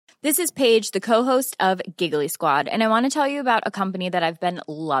This is Paige, the co-host of Giggly Squad, and I want to tell you about a company that I've been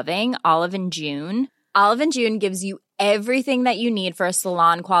loving, Olive & June. Olive & June gives you everything that you need for a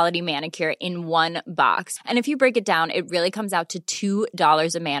salon-quality manicure in one box. And if you break it down, it really comes out to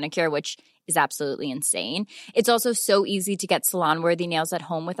 $2 a manicure, which is absolutely insane. It's also so easy to get salon-worthy nails at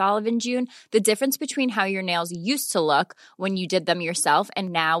home with Olive & June. The difference between how your nails used to look when you did them yourself and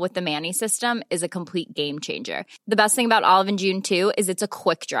now with the Mani system is a complete game changer. The best thing about Olive & June, too, is it's a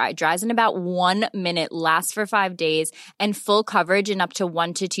quick dry. Dries in about 1 minute, lasts for 5 days, and full coverage in up to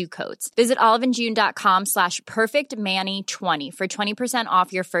 1 to 2 coats. Visit oliveandjune.com/perfectmani20 for 20%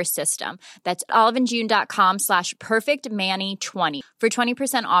 off your first system. That's oliveandjune.com/perfectmani20 for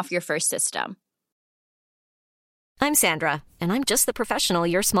 20% off your first system. I'm Sandra, and I'm just the professional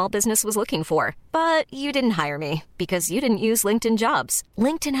your small business was looking for. But you didn't hire me because you didn't use LinkedIn Jobs.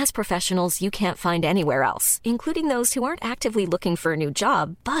 LinkedIn has professionals you can't find anywhere else, including those who aren't actively looking for a new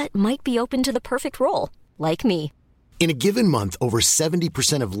job, but might be open to the perfect role, like me. In a given month, over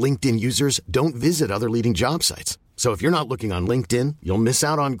 70% of LinkedIn users don't visit other leading job sites. So if you're not looking on LinkedIn, you'll miss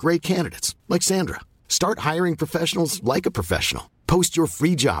out on great candidates like Sandra. Start hiring professionals like a professional. Post your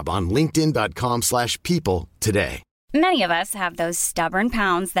free job on linkedin.com/people today. Many of us have those stubborn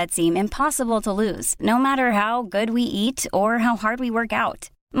pounds that seem impossible to lose, no matter how good we eat or how hard we work out.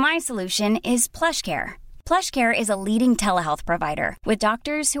 My solution is PlushCare. PlushCare is a leading telehealth provider with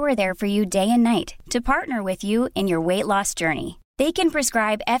doctors who are there for you day and night to partner with you in your weight loss journey. They can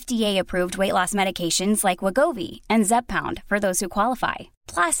prescribe FDA-approved weight loss medications like Wegovy and Zepbound for those who qualify.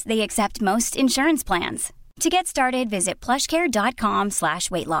 Plus, they accept most insurance plans. To get started, visit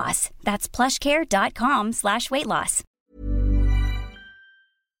plushcare.com/weightloss. That's plushcare.com/weightloss.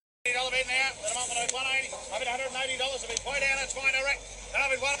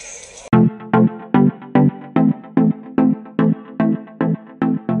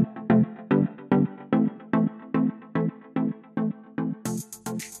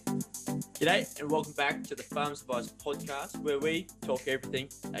 G'day and welcome back to the Farms Advice podcast, where we talk everything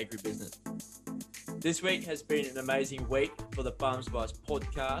agribusiness. This week has been an amazing week for the Farms Advice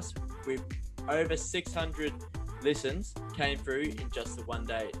podcast, with over 600 listens came through in just the one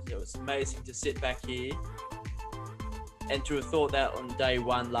day. So it's amazing to sit back here and to have thought that on day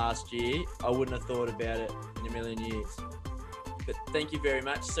one last year. I wouldn't have thought about it in a million years. But thank you very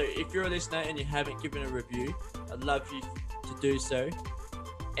much. So if you're a listener and you haven't given a review, I'd love you to do so.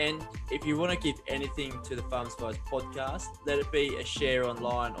 And if you want to give anything to the Farms Advice podcast, let it be a share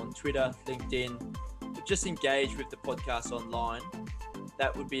online on Twitter, LinkedIn, or just engage with the podcast online.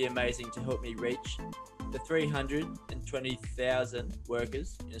 That would be amazing to help me reach the 320,000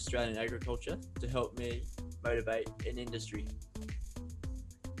 workers in Australian agriculture, to help me motivate an industry.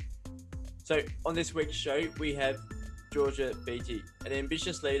 So on this week's show, we have Georgia Beattie, an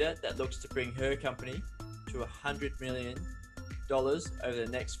ambitious leader that looks to bring her company to $100 million over the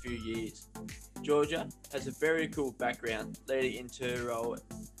next few years. Georgia has a very cool background leading into her role.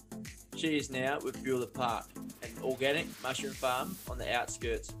 She is now with Beulah Park, an organic mushroom farm on the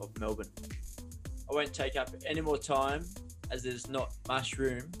outskirts of Melbourne. I won't take up any more time as there's not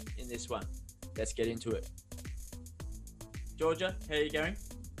mushroom in this one. Let's get into it. Georgia, how are you going?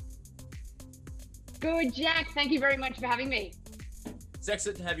 Good, Jack. Thank you very much for having me. It's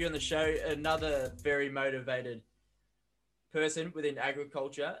excellent to have you on the show. Another very motivated person within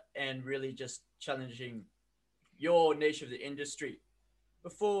agriculture and really just challenging your niche of the industry.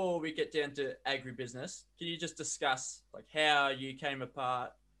 Before we get down to agribusiness, can you just discuss like how you came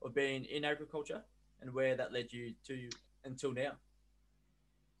apart of being in agriculture and where that led you to until now?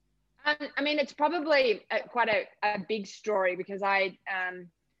 I mean, it's probably quite a big story, because I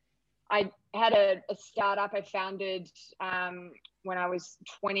had a startup I founded when I was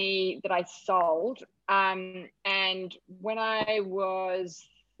 20 that I sold. And when I was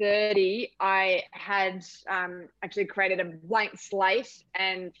 30, I had actually created a blank slate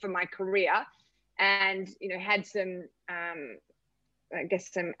and for my career, and had some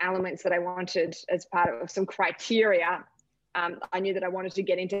some elements that I wanted as part of some criteria. I knew that I wanted to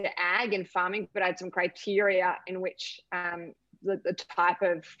get into ag and farming, but I had some criteria in which the type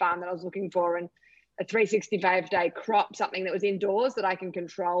of farm that I was looking for, and a 365-day crop, something that was indoors that I can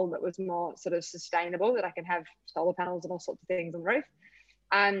control, that was more sort of sustainable, that I can have solar panels and all sorts of things on the roof.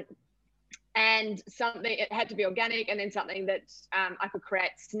 And something, it had to be organic, and then something that I could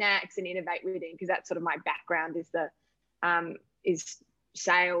create snacks and innovate within, because that's sort of my background, is is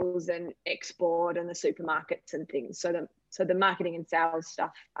sales and export and the supermarkets and things. So the marketing and sales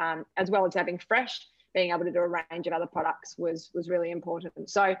stuff, as well as having fresh, being able to do a range of other products was really important.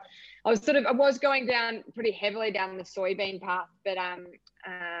 So I was going down pretty heavily down the soybean path, but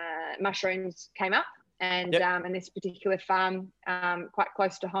mushrooms came up, and Yep. and this particular farm quite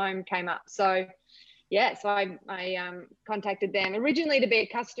close to home came up. So yeah, so I contacted them originally to be a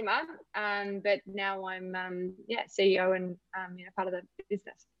customer, but now I'm CEO and part of the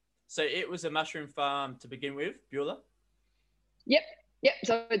business. So it was a mushroom farm to begin with, Beulah? Yep.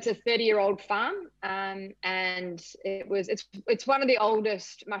 So it's a 30-year-old farm, and it's one of the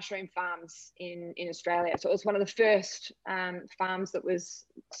oldest mushroom farms in Australia. So it was one of the first farms that was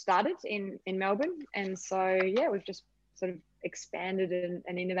started in Melbourne, and so yeah, we've just sort of expanded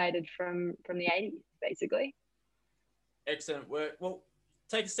and innovated from the 80s, basically. Excellent work. Well,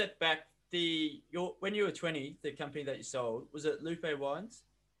 take a step back. When you were 20, the company that you sold, was it Lupe Wines?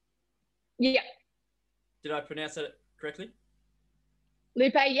 Yeah. Did I pronounce that correctly?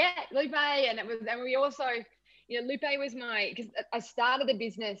 Lupe, and we also, Lupe was because I started the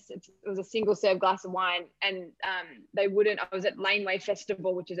business. It was a single serve glass of wine, and I was at Laneway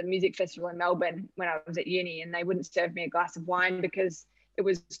Festival, which is a music festival in Melbourne when I was at uni, and they wouldn't serve me a glass of wine because it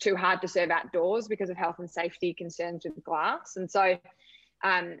was too hard to serve outdoors because of health and safety concerns with glass. And so,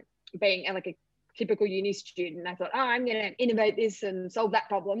 being like a typical uni student, I thought, I'm going to innovate this and solve that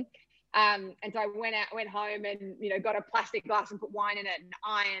problem. And so I went home and, got a plastic glass and put wine in it and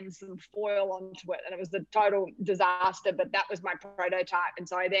ironed some foil onto it. And it was a total disaster, but that was my prototype. And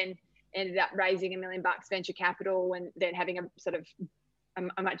so I then ended up raising $1 million venture capital, and then having a sort of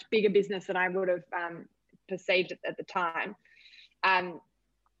a much bigger business than I would have perceived at the time.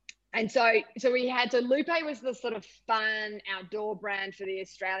 And so Lupe was the sort of fun outdoor brand for the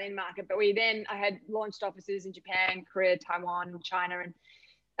Australian market, but I had launched offices in Japan, Korea, Taiwan, China, and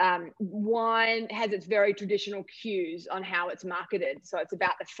wine has its very traditional cues on how it's marketed. So it's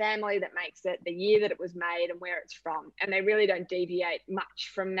about the family that makes it, the year that it was made, and where it's from. And they really don't deviate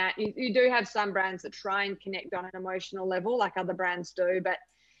much from that. You do have some brands that try and connect on an emotional level, like other brands do, but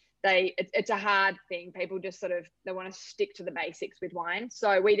it's a hard thing. People just they want to stick to the basics with wine.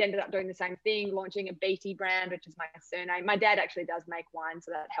 So we'd ended up doing the same thing, launching a Beatty brand, which is my surname. My dad actually does make wine,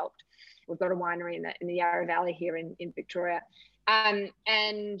 so that helped. We've got a winery in the Yarra Valley here in Victoria.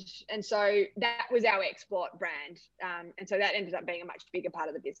 And so that was our export brand. And so that ended up being a much bigger part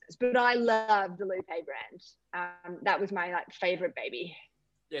of the business. But I love the Lupe brand. That was my favorite baby.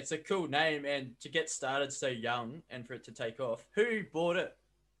 Yeah, it's a cool name, and to get started so young and for it to take off. Who bought it?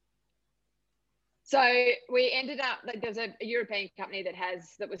 So we ended up, there's a European company that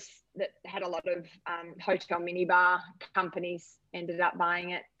had a lot of hotel minibar companies ended up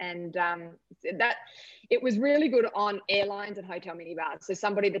buying it, and that it was really good on airlines and hotel minibars. So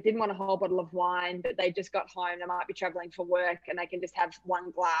somebody that didn't want a whole bottle of wine, but they just got home, they might be traveling for work, and they can just have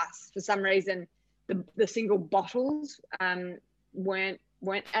one glass. For some reason, the single bottles weren't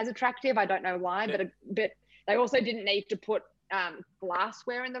as attractive. I don't know why, yeah. but they also didn't need to put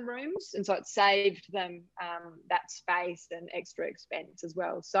glassware in the rooms, and so it saved them that space and extra expense as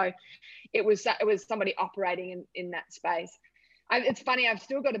well. So it was somebody operating in that space. It's funny, I've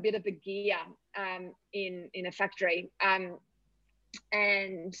still got a bit of the gear in a factory, and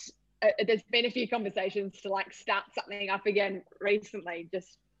there's been a few conversations to start something up again recently,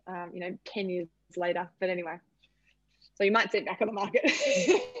 just 10 years later. But anyway, so you might see it back on the market.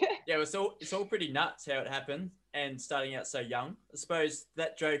 Yeah, it's all pretty nuts how it happened, and starting out so young. I suppose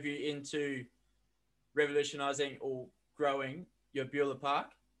that drove you into revolutionising or growing your Beulah Park.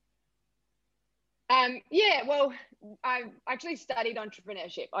 Yeah, well, I actually studied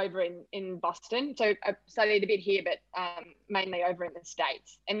entrepreneurship over in Boston. So I studied a bit here, but mainly over in the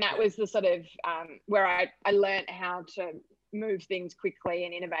States. And that was the sort of where I learned how to move things quickly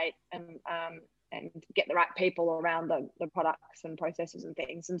and innovate and get the right people around the products and processes and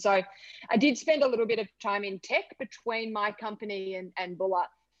things. And so I did spend a little bit of time in tech between my company and Beulah.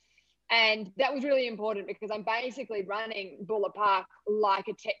 And that was really important because I'm basically running Beulah Park like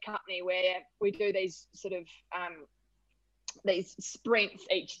a tech company, where we do these sort of these sprints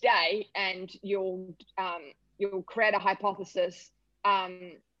each day, and you'll create a hypothesis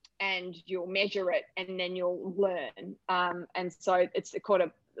and you'll measure it, and then you'll learn. And so it's called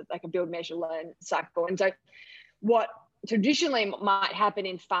like a build, measure, learn cycle. And so what traditionally might happen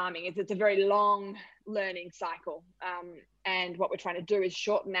in farming is it's a very long learning cycle. And what we're trying to do is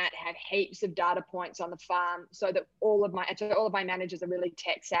shorten that, have heaps of data points on the farm, so that all of my managers are really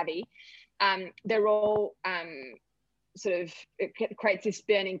tech savvy. They're all it creates this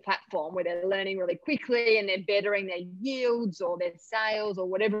burning platform where they're learning really quickly, and they're bettering their yields or their sales or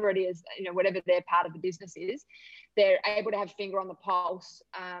whatever it is, whatever their part of the business is. They're able to have finger on the pulse.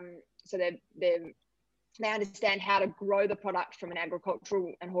 So they understand how to grow the product from an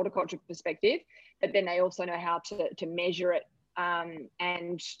agricultural and horticultural perspective, but then they also know how to measure it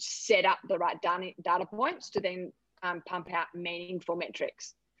and set up the right data points to then pump out meaningful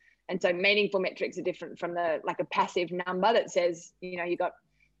metrics. And so meaningful metrics are different from a passive number that says, you got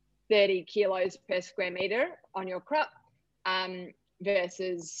 30 kilos per square meter on your crop,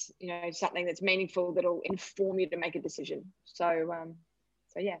 versus, something that's meaningful that'll inform you to make a decision. So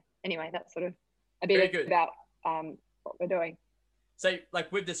yeah, anyway, that's sort of a bit about what we're doing. So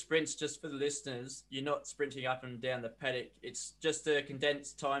with the sprints, just for the listeners, you're not sprinting up and down the paddock. It's just a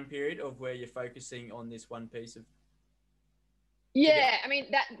condensed time period of where you're focusing on this one piece of. Yeah, I mean,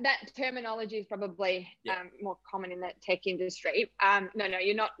 that terminology is probably more common in the tech industry. No,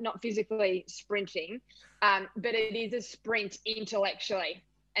 you're not physically sprinting, but it is a sprint intellectually.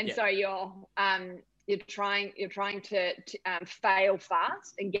 And so you're trying to fail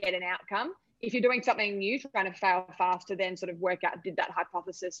fast and get an outcome. If you're doing something new, trying to fail fast to then sort of work out, did that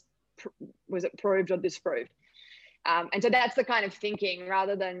hypothesis, was it proved or disproved? And so that's the kind of thinking,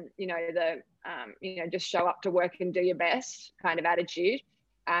 rather than, just show up to work and do your best kind of attitude.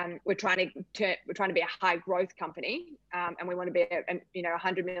 We're trying to be a high growth company, and we want to be a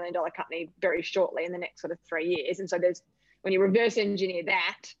 $100 million company very shortly in the next sort of 3 years. And so when you reverse engineer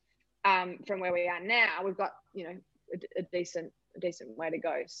that from where we are now, we've got, a decent way to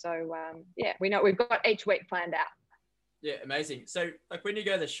go. So we know we've got each week planned out. Yeah, amazing. So when you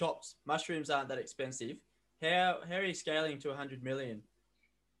go to the shops, mushrooms aren't that expensive. How are you scaling to 100 million?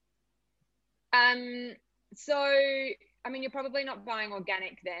 So, I mean, you're probably not buying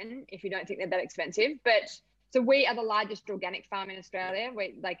organic then if you don't think they're that expensive. But so we are the largest organic farm in Australia.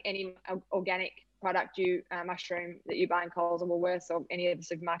 We, like any organic product mushroom that you buy in Coles or Woolworths or any of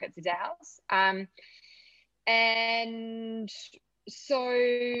the supermarkets, is ours. And so,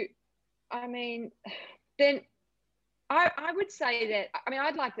 I mean, then I would say that, I mean,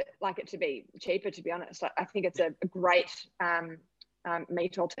 I'd like it to be cheaper, to be honest. I think it's a great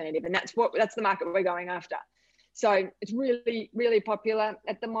meat alternative, and that's the market we're going after. So it's really, really popular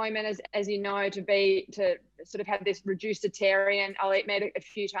at the moment, as you know, to sort of have this reducitarian. I'll eat meat a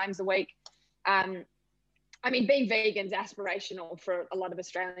few times a week. I mean, being vegan is aspirational for a lot of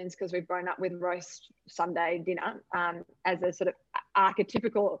Australians because we've grown up with roast Sunday dinner as a sort of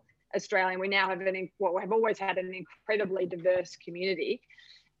archetypical Australian. We now have have always had an incredibly diverse community,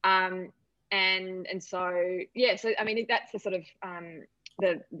 and so yeah. So I mean, that's the sort of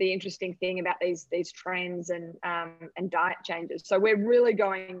the interesting thing about these trends and diet changes. So we're really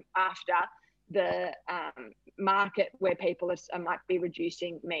going after the market where people might be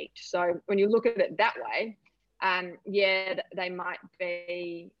reducing meat. So when you look at it that way, they might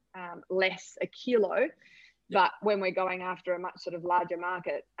be less a kilo. But when we're going after a much sort of larger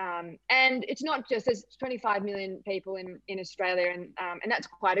market, and it's not just, there's 25 million people in Australia, and that's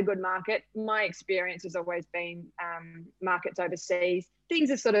quite a good market. My experience has always been markets overseas.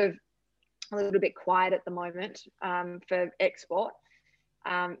 Things are sort of a little bit quiet at the moment for export.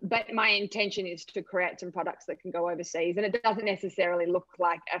 But my intention is to create some products that can go overseas, and it doesn't necessarily look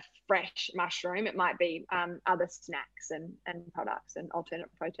like a fresh mushroom. It might be other snacks and products and alternate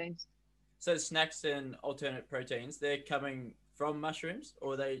proteins. So snacks and alternate proteins, they're coming from mushrooms,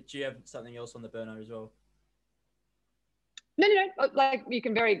 or do you have something else on the burner as well? No. Like, you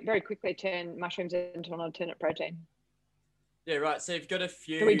can very, very quickly turn mushrooms into an alternate protein. Yeah, right. So you've got a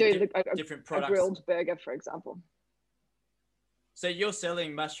few different products. A grilled burger, for example. So you're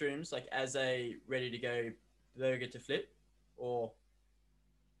selling mushrooms like as a ready-to-go burger to flip, or?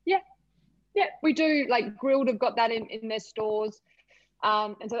 Yeah, we do. Like, Grilled have got that in their stores.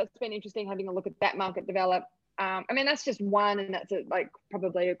 And so that's been interesting having a look at that market develop. I mean, that's just one, and that's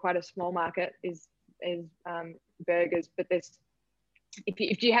probably quite a small market is burgers. But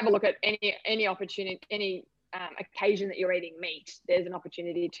if you have a look at any opportunity, any occasion that you're eating meat, there's an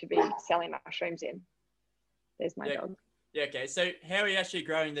opportunity to be selling mushrooms in. There's my dog. Yeah, okay. So how are you actually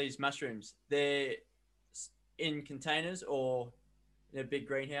growing these mushrooms? They're in containers or in a big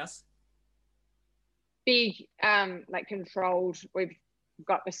greenhouse? Big, controlled. We've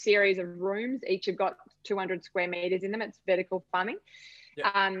got a series of rooms. Each have got 200 square meters in them. It's vertical farming.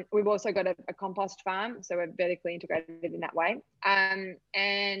 Yep. We've also got a compost farm, so we're vertically integrated in that way.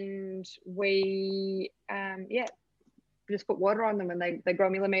 And we, just put water on them, and they grow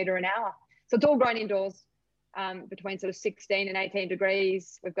a millimetre an hour. So it's all grown indoors, between sort of 16 and 18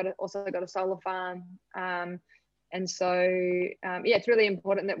 degrees. We've also got a solar farm. And so, it's really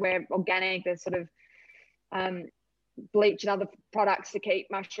important that we're organic. There's sort of bleach and other products to keep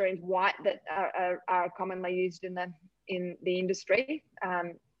mushrooms white that are commonly used in the industry,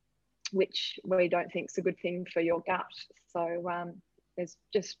 which we don't think is a good thing for your gut. So there's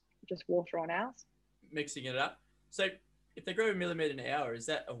just water on ours. Mixing it up. So if they grow a millimetre an hour, is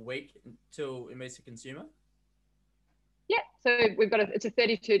that a week until it meets the consumer? Yeah, so we've got it's a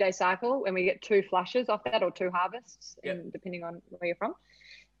 32-day cycle, and we get 2 flushes off that, or 2 harvests, depending on where you're from.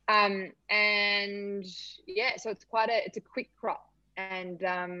 And yeah, so it's a quick crop, and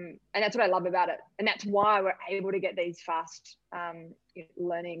that's what I love about it, and that's why we're able to get these fast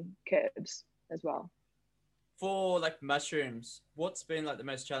learning curves as well. For like mushrooms, what's been like the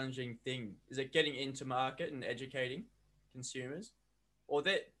most challenging thing? Is it getting into market and educating consumers, or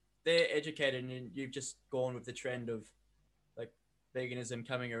they're educated and you've just gone with the trend of like veganism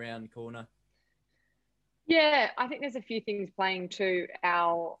coming around the corner? Yeah, I think there's a few things playing to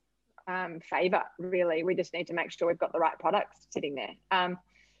our favor, really. We just need to make sure we've got the right products sitting there.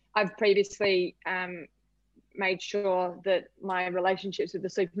 I've previously made sure that my relationships with the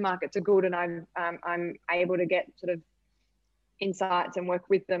supermarkets are good, and I'm able to get sort of insights and work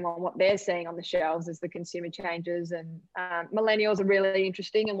with them on what they're seeing on the shelves as the consumer changes. And millennials are really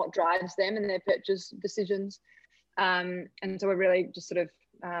interesting in what drives them and their purchase decisions. And so we're really just sort of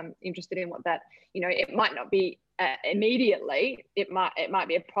interested in what that, it might not be immediately, it might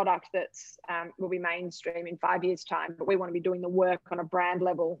be a product that's will be mainstream in 5 years' time, but we want to be doing the work on a brand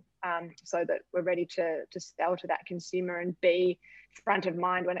level so that we're ready to sell to that consumer and be front of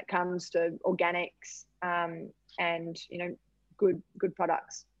mind when it comes to organics and good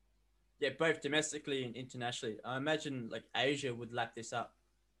products. Yeah, both domestically and internationally. I imagine like Asia would lap this up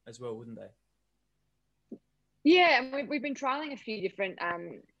as well, wouldn't they? Yeah, and we've been trialing a few different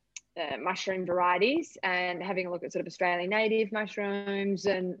mushroom varieties and having a look at sort of Australian native mushrooms,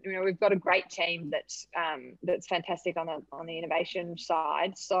 and we've got a great team that's fantastic on the innovation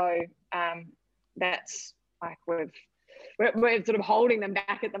side. So that's like we're sort of holding them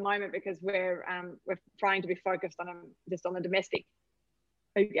back at the moment because we're trying to be focused on just on the domestic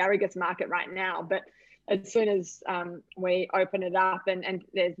aggregates market right now. But as soon as we open it up and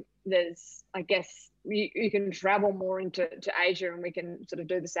there's I guess you can travel more into Asia, and we can sort of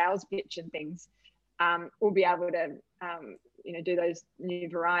do the sales pitch and things, we'll be able to do those new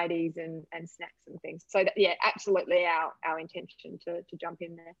varieties and snacks and things. So that, yeah, absolutely our intention to jump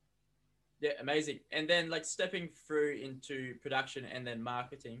in there. Yeah, amazing. And then like stepping through into production and then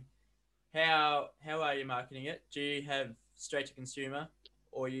marketing, how are you marketing it? Do you have straight to consumer,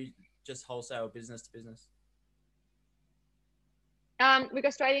 or you just wholesale business to business? We go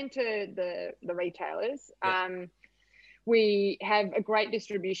straight into the retailers. Yep. We have a great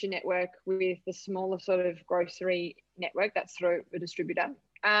distribution network with the smaller sort of grocery network that's through a distributor.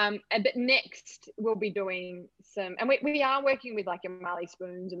 But next we'll be doing some, and we are working with like your Marley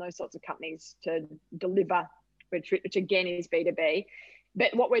Spoons and those sorts of companies to deliver, which again is B2B.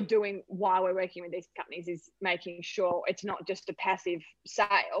 But what we're doing while we're working with these companies is making sure it's not just a passive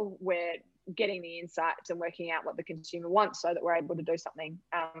sale. We're getting the insights and working out what the consumer wants so that we're able to do something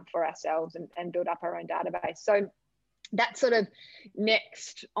for ourselves and build up our own database. So that's sort of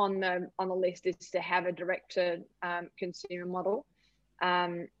next on the list, is to have a direct to consumer model.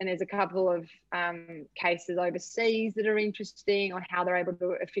 And there's a couple of cases overseas that are interesting on how they're able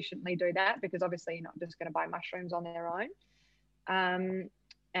to efficiently do that, because obviously you're not just going to buy mushrooms on their own.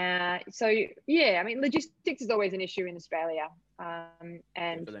 So yeah, I mean, logistics is always an issue in Australia. And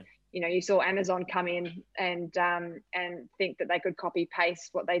Definitely. You saw Amazon come in and think that they could copy paste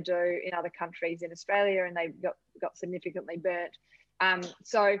what they do in other countries in Australia, and they got significantly burnt.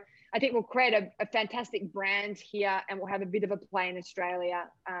 So I think we'll create a fantastic brand here, and we'll have a bit of a play in Australia,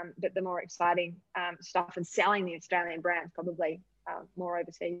 but the more exciting stuff and selling the Australian brand probably more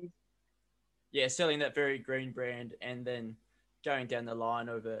overseas. Yeah, selling that very green brand and then going down the line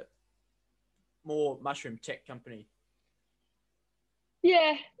of a more mushroom tech company.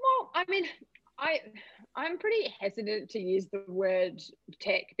 Yeah, well, I mean, I'm pretty hesitant to use the word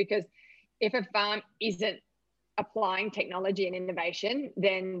tech, because if a farm isn't applying technology and innovation,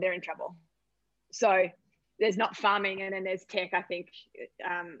 then they're in trouble. So there's not farming and then there's tech, I think.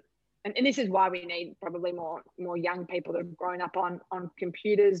 And this is why we need probably more young people that have grown up on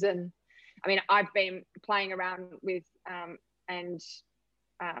computers. And I mean, I've been playing around with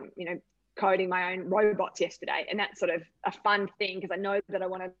coding my own robots yesterday, and that's sort of a fun thing because I know that I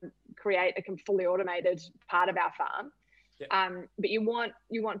want to create a fully automated part of our farm. Yep. But you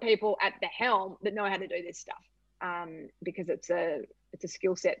want people at the helm that know how to do this stuff, because it's a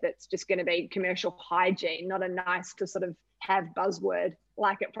skill set that's just going to be commercial hygiene, not a nice to sort of have buzzword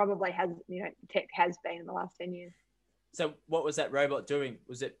like it probably has, tech has been in the last 10 years. So what was that robot doing?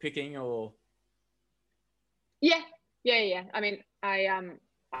 Was it picking or? Yeah. I mean,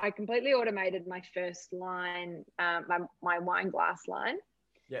 I completely automated my first line, my wine glass line.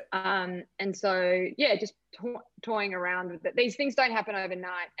 Yeah. And so, yeah, just toying around with it. These things don't happen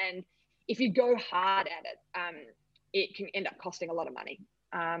overnight. And if you go hard at it, it can end up costing a lot of money.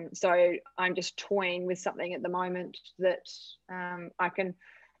 So I'm just toying with something at the moment that I can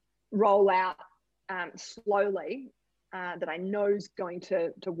roll out slowly, that I know is going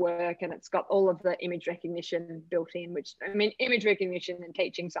to work, and it's got all of the image recognition built in, which, I mean, image recognition and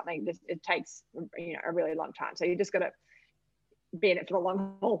teaching something, it takes, you know, a really long time. So you just got to be in it for the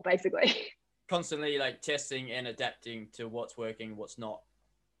long haul, basically. Constantly like testing and adapting to what's working, what's not.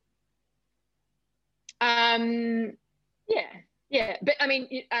 Yeah. But I mean,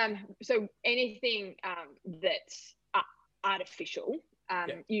 so anything that's artificial,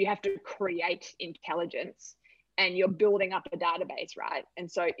 you have to create intelligence, and you're building up a database, right?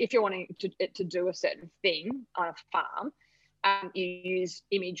 And so if you're wanting it to do a certain thing on a farm, you use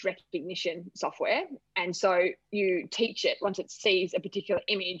image recognition software. And so you teach it, once it sees a particular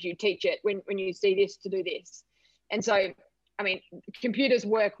image, you teach it when you see this to do this. And so, I mean, computers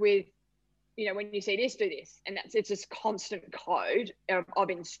work with, you know, when you see this, do this. And it's just constant code of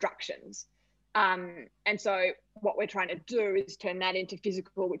instructions. And so what we're trying to do is turn that into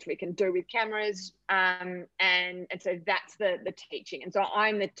physical, which we can do with cameras. And so that's the teaching. And so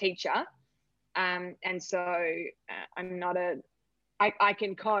I'm the teacher. And so I'm not I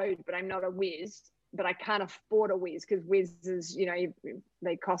can code, but I'm not a whiz, but I can't afford a whiz, because whizzes, you know,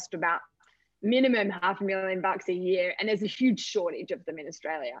 they cost about minimum $500,000 a year. And there's a huge shortage of them in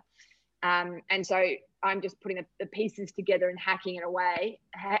Australia. And so I'm just putting the pieces together and hacking away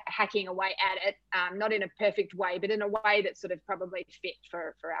at it, not in a perfect way, but in a way that's sort of probably fit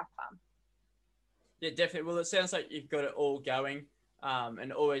for our farm. Yeah, definitely. Well, it sounds like you've got it all going,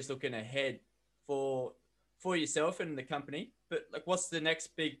 and always looking ahead for yourself and the company. But like, what's the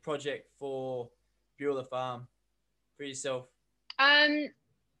next big project for Beulah Farm for yourself?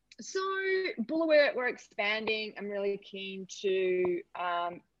 So Beulah, we're expanding. I'm really keen to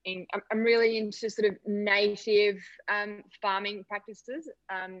I'm really into sort of native farming practices,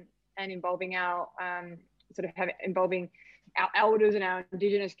 and involving our involving our elders and our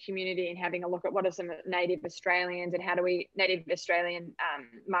Indigenous community, and having a look at what are some native Australians, and native Australian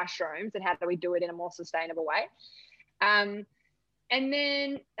mushrooms, and how do we do it in a more sustainable way. And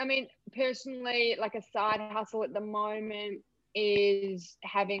then, I mean, personally, like a side hustle at the moment is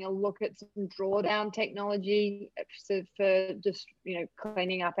having a look at some drawdown technology for just, you know,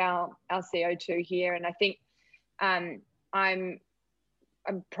 cleaning up our CO2 here. And I think I'm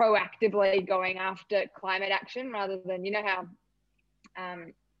proactively going after climate action, rather than, you know, how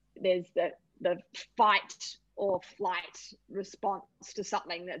there's the fight or flight response to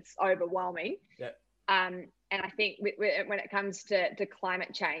something that's overwhelming. Yeah. And I think when it comes to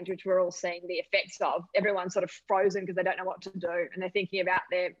climate change, which we're all seeing the effects of, everyone's sort of frozen because they don't know what to do, and they're thinking about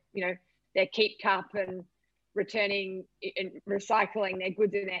their keep cup and returning and recycling their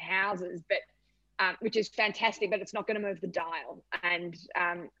goods in their houses, but which is fantastic, but it's not going to move the dial. And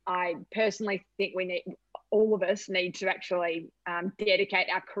I personally think all of us need to actually dedicate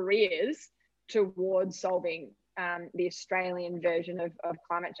our careers towards solving the Australian version of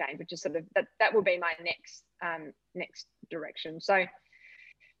climate change, which is sort of that will be my next direction. So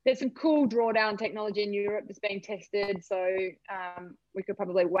there's some cool drawdown technology in Europe that's being tested. So we could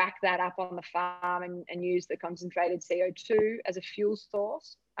probably whack that up on the farm and use the concentrated CO2 as a fuel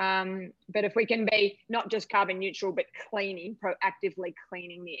source. But if we can be not just carbon neutral, but proactively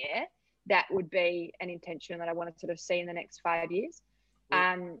cleaning the air, that would be an intention that I want to sort of see in the next 5 years.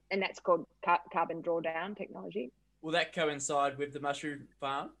 And that's called carbon drawdown technology. Will that coincide with the mushroom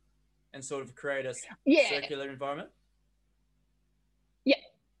farm and sort of create a circular environment?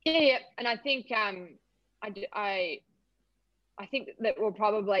 Yeah. And I think I think that we'll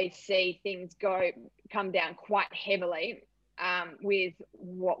probably see things come down quite heavily with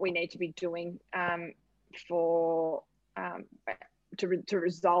what we need to be doing to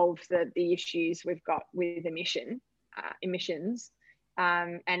resolve the issues we've got with emissions.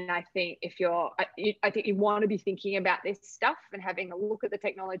 And I think I think you want to be thinking about this stuff and having a look at the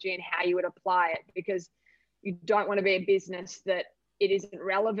technology and how you would apply it, because you don't want to be a business that it isn't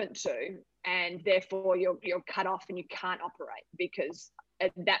relevant to, and therefore you're cut off and you can't operate, because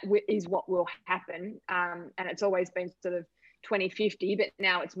that is what will happen. And it's always been sort of 2050, but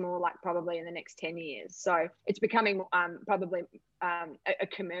now it's more like probably in the next 10 years. So it's becoming probably a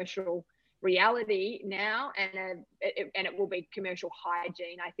commercial reality now, and it will be commercial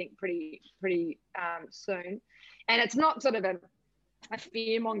hygiene, I think, pretty soon. And it's not sort of a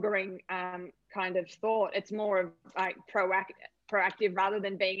fear-mongering kind of thought. It's more of like proactive rather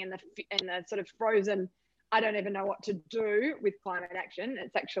than being in the sort of frozen I don't even know what to do with climate action.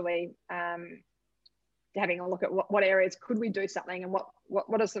 It's actually having a look at what areas could we do something, and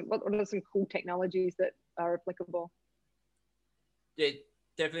what are some cool technologies that are applicable. Yeah,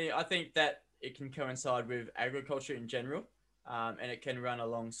 definitely. I think that it can coincide with agriculture in general, and it can run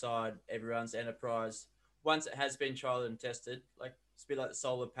alongside everyone's enterprise once it has been trialed and tested. Like it's a bit like the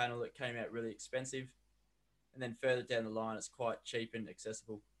solar panel that came out really expensive, and then further down the line, it's quite cheap and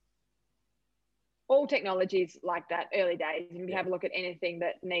accessible. All technologies like that, early days. And if you have a look at anything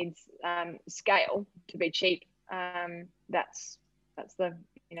that needs scale to be cheap, that's the,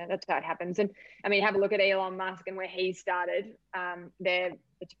 that's how it happens. And I mean, have a look at Elon Musk and where he started. They're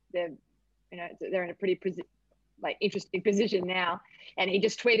in a pretty interesting position now. And he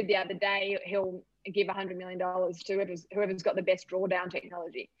just tweeted the other day he'll give $100 million to whoever's got the best drawdown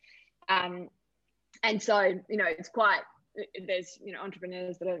technology. And so it's quite. There's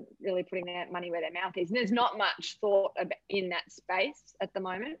entrepreneurs that are really putting their money where their mouth is, and there's not much thought in that space at the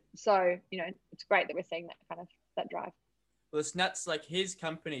moment. So it's great that we're seeing that drive. Well, it's nuts. Like his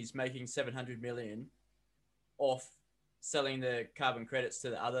company's making $700 million off selling the carbon credits to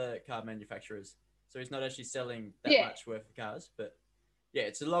the other car manufacturers. So he's not actually selling that much worth of cars, but yeah,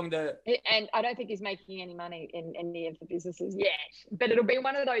 it's along the. And I don't think he's making any money in any of the businesses yet. But it'll be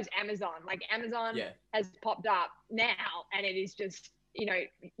one of those Amazon. Like Amazon has popped up now, and it is just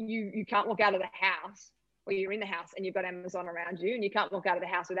you can't walk out of the house, or you're in the house and you've got Amazon around you, and you can't walk out of the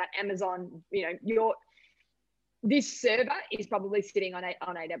house without Amazon. This server is probably sitting on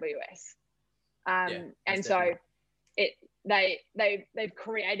AWS, and so they've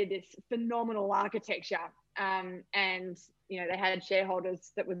created this phenomenal architecture. And they had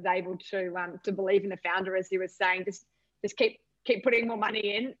shareholders that was able to believe in the founder, as he was saying, just keep putting more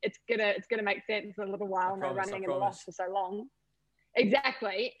money in. It's gonna make sense in a little while. And they're running at a loss for so long.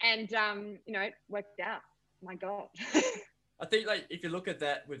 Exactly, and it worked out. My God. I think if you look at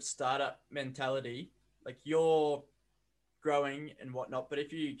that with startup mentality, you're growing and whatnot, but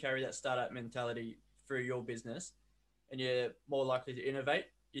if you carry that startup mentality through your business, and you're more likely to innovate.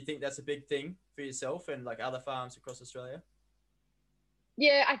 You think that's a big thing for yourself and other farms across Australia?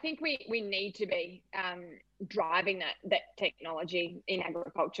 Yeah, I think we need to be driving that technology in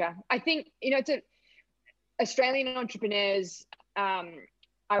agriculture. I think, Australian entrepreneurs,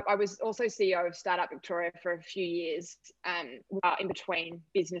 I was also CEO of Startup Victoria for a few years in between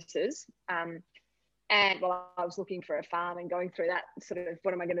businesses. And while I was looking for a farm and going through that sort of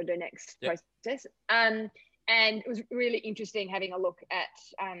what am I going to do next process. And it was really interesting having a look at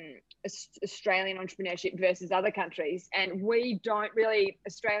Australian entrepreneurship versus other countries. And we don't really,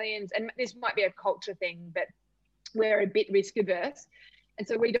 Australians, and this might be a culture thing, but we're a bit risk averse. And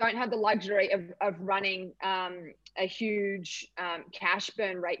so we don't have the luxury of running a huge cash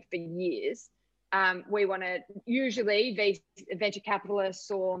burn rate for years. We want to usually these venture capitalists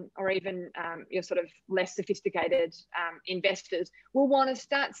or even your sort of less sophisticated investors will want to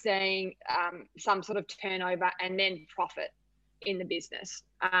start seeing some sort of turnover and then profit in the business.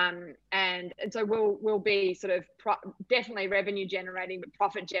 And so we'll be sort of definitely revenue generating, but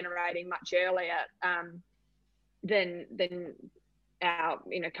profit generating much earlier than our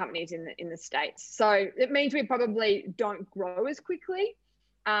companies in the States. So it means we probably don't grow as quickly.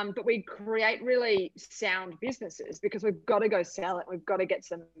 But we create really sound businesses because we've got to go sell it. We've got to get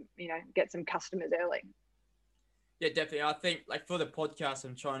some customers early. Yeah, definitely. I think for the podcast,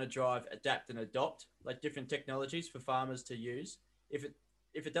 I'm trying to drive, adapt and adopt different technologies for farmers to use. If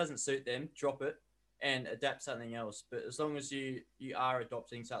it doesn't suit them, drop it and adapt something else. But as long as you are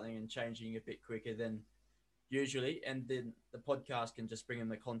adopting something and changing a bit quicker than usually, and then the podcast can just bring them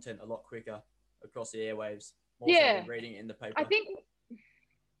the content a lot quicker across the airwaves. More so than reading it in the paper.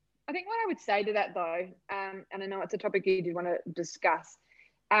 I think what I would say to that though, and I know it's a topic you do want to discuss,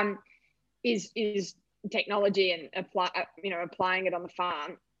 is technology and applying it on the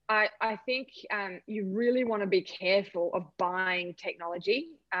farm. I think you really want to be careful of buying technology.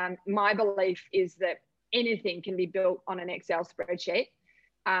 My belief is that anything can be built on an Excel spreadsheet.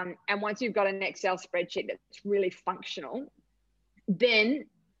 And once you've got an Excel spreadsheet that's really functional, then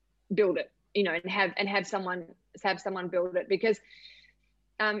build it, and have someone build it, because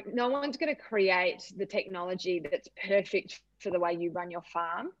no one's going to create the technology that's perfect for the way you run your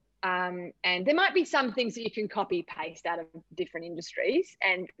farm. And there might be some things that you can copy paste out of different industries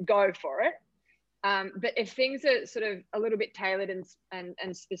and go for it. But if things are sort of a little bit tailored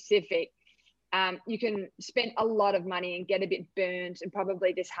and specific, you can spend a lot of money and get a bit burned and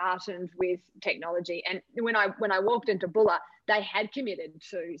probably disheartened with technology. And when I walked into Bulla, they had committed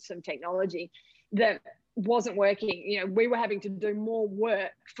to some technology that wasn't working. You know, we were having to do more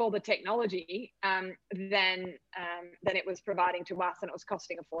work for the technology than it was providing to us, and it was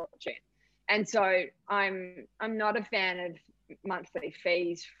costing a fortune. And so I'm not a fan of monthly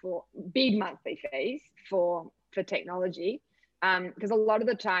fees for big monthly fees for technology, because a lot of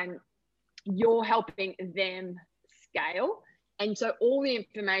the time you're helping them scale. And so all the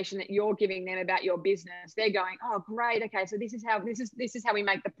information that you're giving them about your business, they're going, oh, great. Okay. So this is how we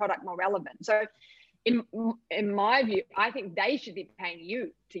make the product more relevant. So in my view, I think they should be paying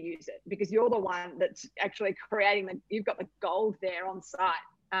you to use it, because you're the one that's actually creating you've got the gold there on site.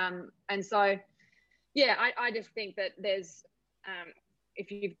 And so, yeah, I just think that there's,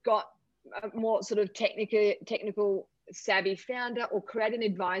 if you've got a more sort of technical savvy founder, or create an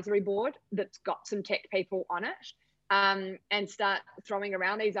advisory board that's got some tech people on it, and start throwing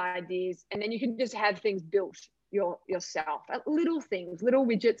around these ideas, and then you can just have things built yourself, little things, little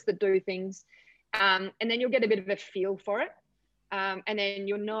widgets that do things, and then you'll get a bit of a feel for it, and then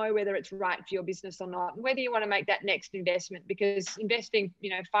you'll know whether it's right for your business or not, and whether you want to make that next investment, because investing, you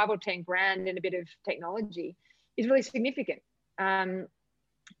know, 5 or 10 grand in a bit of technology is really significant. And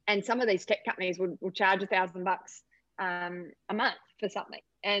some of these tech companies will charge $1,000 a month for something,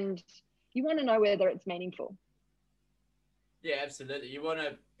 and you want to know whether it's meaningful. Yeah, absolutely. You want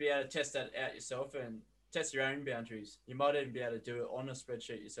to be able to test that out yourself and test your own boundaries. You might even be able to do it on a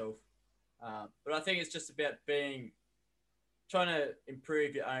spreadsheet yourself. But I think it's just about trying to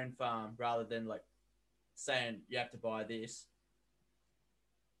improve your own farm, rather than like saying you have to buy this,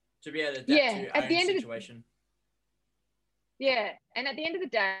 to be able to adapt to your own situation. Yeah. And at the end of the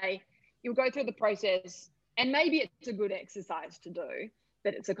day, you'll go through the process, and maybe it's a good exercise to do,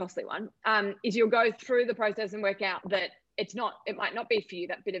 but it's a costly one, is you'll go through the process and work out that it might not be for you,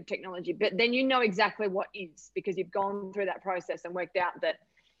 that bit of technology, but then you know exactly what is, because you've gone through that process and worked out that,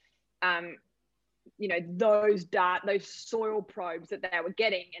 you know, those soil probes that they were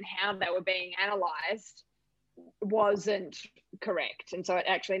getting and how they were being analyzed wasn't correct. And so it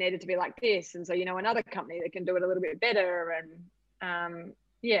actually needed to be like this. And so, you know, another company that can do it a little bit better. And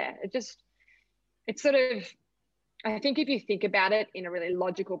it's sort of, I think if you think about it in a really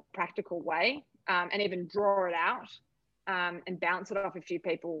logical, practical way, and even draw it out, and bounce it off a few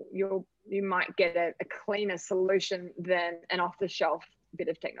people, you might get a cleaner solution than an off-the-shelf bit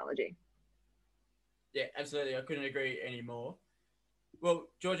of technology. Yeah, absolutely. I couldn't agree anymore. Well,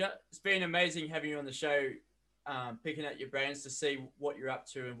 Georgia, it's been amazing having you on the show, picking out your brains to see what you're up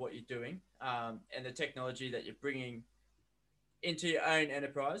to and what you're doing, and the technology that you're bringing into your own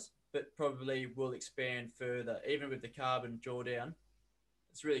enterprise, but probably will expand further, even with the carbon drawdown.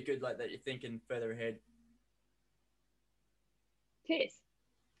 It's really good like that you're thinking further ahead. Cheers.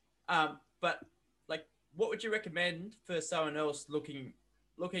 But like, what would you recommend for someone else looking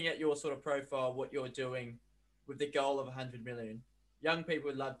at your sort of profile, what you're doing with the goal of 100 million? Young people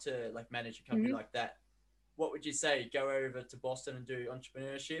would love to like manage a company like that. What would you say? Go over to Boston and do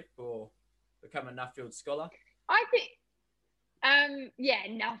entrepreneurship, or become a Nuffield scholar? I think,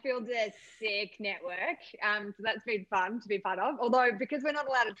 Nuffield's a sick network. So that's been fun to be part of. Although, because we're not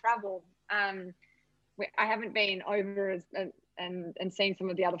allowed to travel, I haven't been over and seen some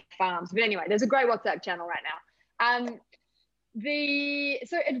of the other farms. But anyway, there's a great WhatsApp channel right now.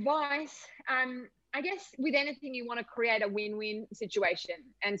 So advice, I guess with anything, you want to create a win-win situation.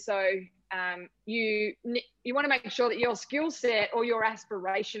 And so you want to make sure that your skill set, or your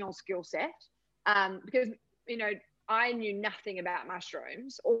aspirational skill set, because, you know, I knew nothing about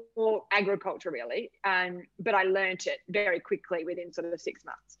mushrooms or agriculture really, but I learned it very quickly within sort of 6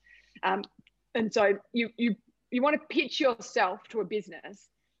 months. And so you want to pitch yourself to a business,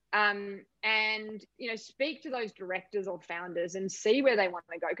 and, you know, speak to those directors or founders and see where they want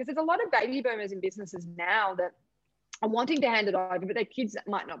to go. Because there's a lot of baby boomers in businesses now that are wanting to hand it over, but their kids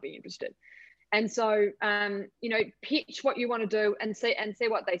might not be interested. And so, you know, pitch what you want to do and see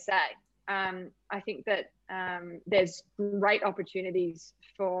what they say. I think that there's great opportunities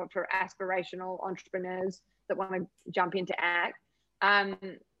for aspirational entrepreneurs that want to jump into ag.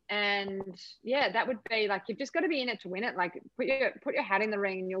 And yeah, that would be like, you've just got to be in it to win it. Like, put your hat in the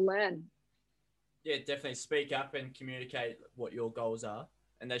ring and you'll learn. Yeah, definitely speak up and communicate what your goals are,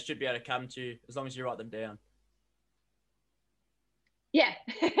 and they should be able to come to you as long as you write them down. Yeah.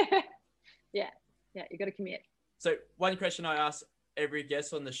 yeah, you got to commit. So one question I ask every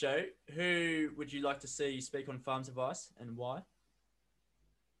guest on the show: who would you like to see speak on Farms Advice, and why?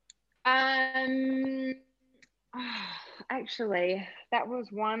 Actually, that was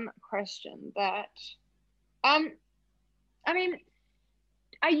one question that, I mean,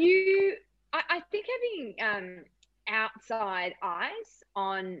 I think having outside eyes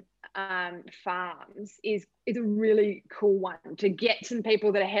on farms is a really cool one to get some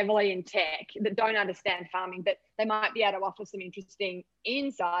people that are heavily in tech that don't understand farming, but they might be able to offer some interesting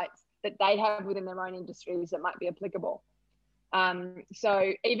insights that they have within their own industries that might be applicable.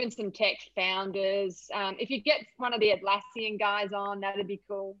 So even some tech founders, if you get one of the Atlassian guys on, that'd be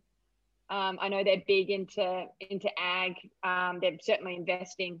cool. I know they're big into ag. They're certainly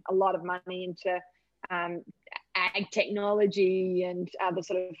investing a lot of money into ag technology and other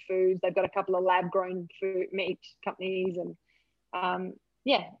sort of foods. They've got a couple of lab-grown food meat companies, and I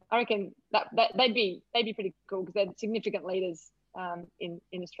reckon that they'd be pretty cool because they're significant leaders in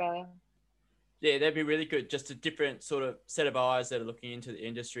Australia. Yeah, that'd be really good. Just a different sort of set of eyes that are looking into the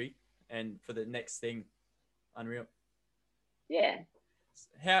industry and for the next thing. Unreal. Yeah.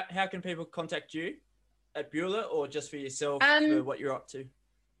 How can people contact you at Beulah, or just for yourself for what you're up to?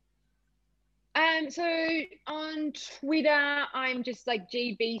 So on Twitter, I'm just like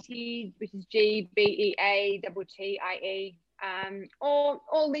GBeatie, which is GBEATTIE, or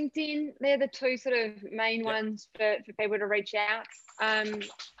LinkedIn. They're the two sort of main ones for people to reach out.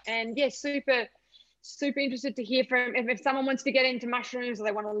 And yeah, super interested to hear from, if someone wants to get into mushrooms or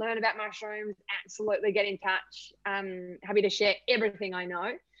they want to learn about mushrooms, absolutely get in touch. Happy to share everything I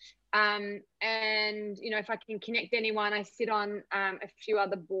know. And, if I can connect anyone, I sit on a few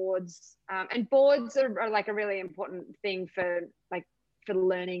other boards, and boards are like a really important thing for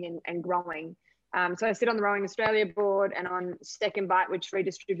learning and growing. So I sit on the Rowing Australia board and on Steak and Bite, which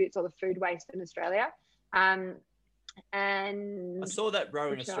redistributes all the food waste in Australia. And I saw that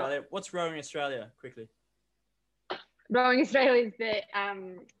Rowing Australia. What's Rowing Australia, quickly? Rowing Australia is the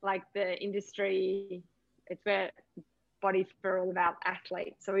the industry. It's where body for all of our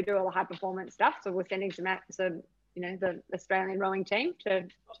athletes. So we do all the high performance stuff. So we're sending some out, the Australian rowing team to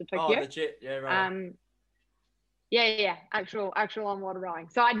Tokyo. Oh, legit, yeah, right. Actual on water rowing.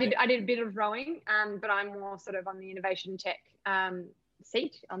 So I did a bit of rowing, but I'm more sort of on the innovation tech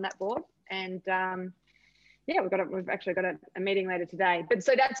seat on that board. And we've actually got a meeting later today. But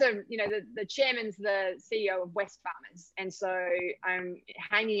so that's the chairman's the CEO of Wesfarmers, and so I'm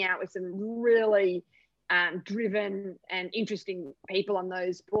hanging out with some really driven and interesting people on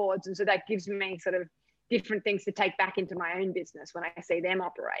those boards, and so that gives me sort of different things to take back into my own business when I see them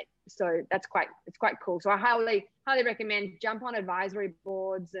operate. So it's quite cool. So I highly recommend jump on advisory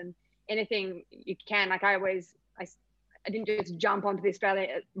boards and anything you can. Like I didn't just jump onto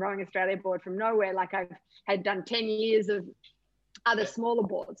the Rowing Australia board from nowhere. Like I've had done 10 years of other smaller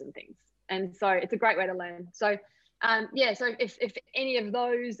boards and things, and so it's a great way to learn. So so if any of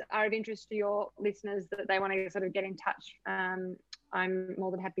those are of interest to your listeners that they want to sort of get in touch, I'm more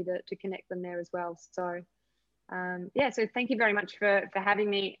than happy to connect them there as well. So, so thank you very much for having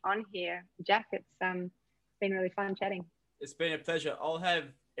me on here, Jack. It's been really fun chatting. It's been a pleasure. I'll have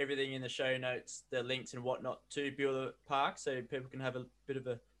everything in the show notes, the links and whatnot to Beulah Park, so people can have a bit of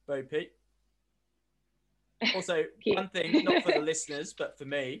a bo peep. Also, one thing, not for the listeners, but for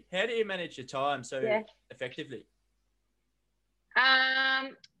me, how do you manage your time so effectively?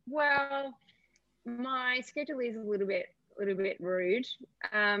 Well, my schedule is a little bit rude,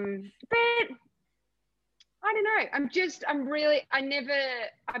 but I don't know.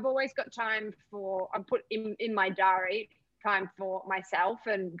 I've always got time for, I put in my diary time for myself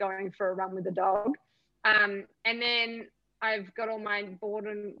and going for a run with the dog. And then I've got all my board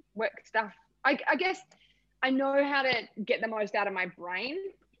and work stuff. I guess I know how to get the most out of my brain.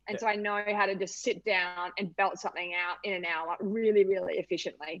 And so I know how to just sit down and belt something out in an hour really, really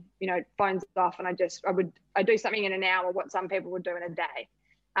efficiently. Phones off, and I do something in an hour what some people would do in a day.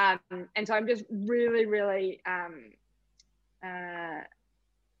 And so I'm just really, really, I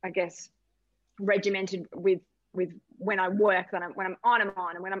guess, regimented with when I work. When I'm on, I'm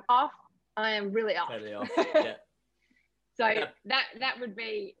on, and when I'm off, I am really off. Totally off. Yeah. So that would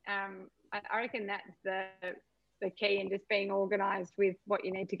be, I reckon that's the key, and just being organized with what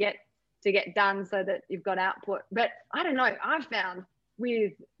you need to get done so that you've got output. But I don't know, I've found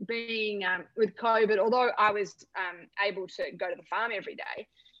with being with COVID, although I was able to go to the farm every day,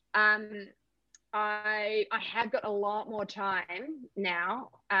 I have got a lot more time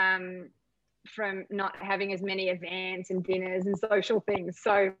now from not having as many events and dinners and social things.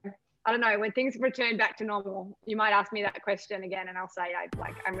 So I don't know, when things return back to normal, you might ask me that question again, and I'll say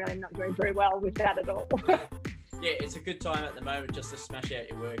I'm really not doing very well with that at all. Yeah, it's a good time at the moment just to smash out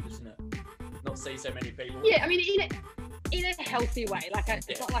your work, isn't it? Not see so many people. Yeah, I mean, in a healthy way.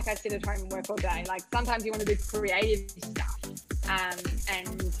 It's not like I sit at home and work all day. Like sometimes you want to do creative stuff,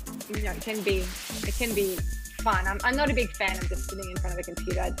 and it can be fun. I'm not a big fan of just sitting in front of a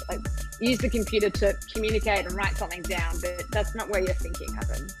computer. I use the computer to communicate and write something down, but that's not where your thinking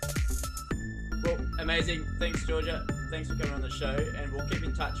happens. Well, amazing. Thanks, Georgia. Thanks for coming on the show, and we'll keep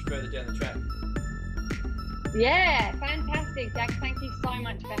in touch further down the track. Yeah, fantastic, Jack. Thank you so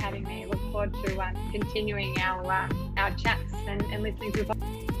much for having me. Look forward to continuing our chats and listening to the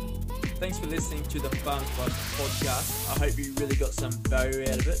podcast. Thanks for listening to the Farms Boss podcast. I hope you really got some value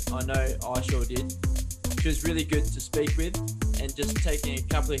out of it. I know I sure did. She was really good to speak with, and just taking a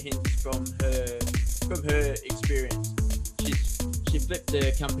couple of hints from her experience. She flipped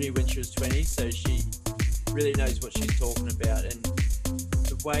the company when she was 20, so she really knows what she's talking about, and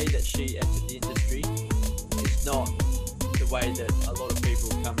the way that she entered the industry is not the way that a lot of people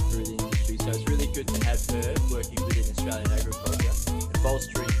come through the industry. So it's really good to have her working within Australian agriculture and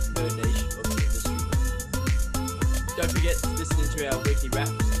bolstering her niche of the industry. Don't forget to listen to our weekly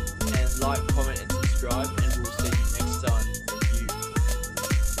wraps and like, comment and subscribe, and we'll see you next time. Thank you.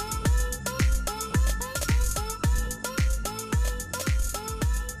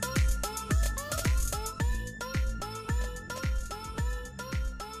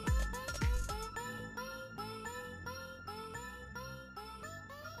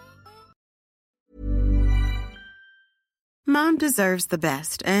 Mom deserves the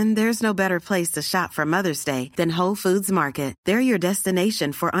best, and there's no better place to shop for Mother's Day than Whole Foods Market. They're your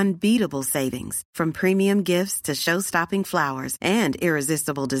destination for unbeatable savings, from premium gifts to show-stopping flowers and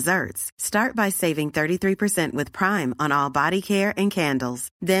irresistible desserts. Start by saving 33% with Prime on all body care and candles.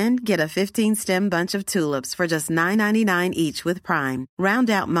 Then get a 15-stem bunch of tulips for just $9.99 each with Prime. Round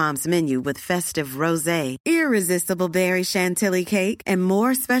out Mom's menu with festive rosé, irresistible berry chantilly cake, and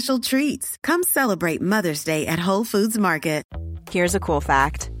more special treats. Come celebrate Mother's Day at Whole Foods Market. Here's a cool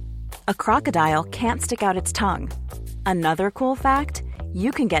fact. A crocodile can't stick out its tongue. Another cool fact,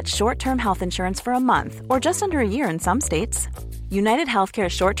 you can get short-term health insurance for a month or just under a year in some states. United Healthcare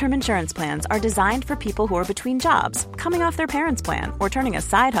short-term insurance plans are designed for people who are between jobs, coming off their parents' plan, or turning a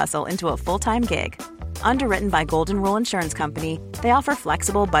side hustle into a full-time gig. Underwritten by Golden Rule Insurance Company, they offer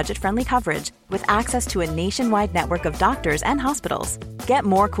flexible, budget-friendly coverage with access to a nationwide network of doctors and hospitals. Get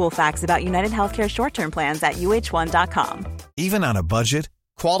more cool facts about United Healthcare short-term plans at uh1.com. Even on a budget,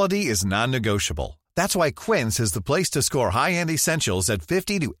 quality is non-negotiable. That's why Quince is the place to score high-end essentials at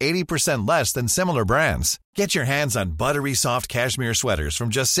 50 to 80% less than similar brands. Get your hands on buttery soft cashmere sweaters from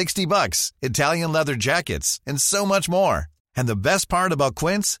just $60, Italian leather jackets, and so much more. And the best part about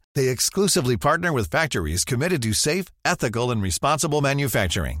Quince, they exclusively partner with factories committed to safe, ethical, and responsible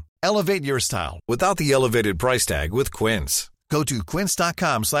manufacturing. Elevate your style without the elevated price tag with Quince. Go to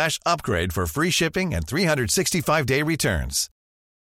quince.com/upgrade for free shipping and 365-day returns.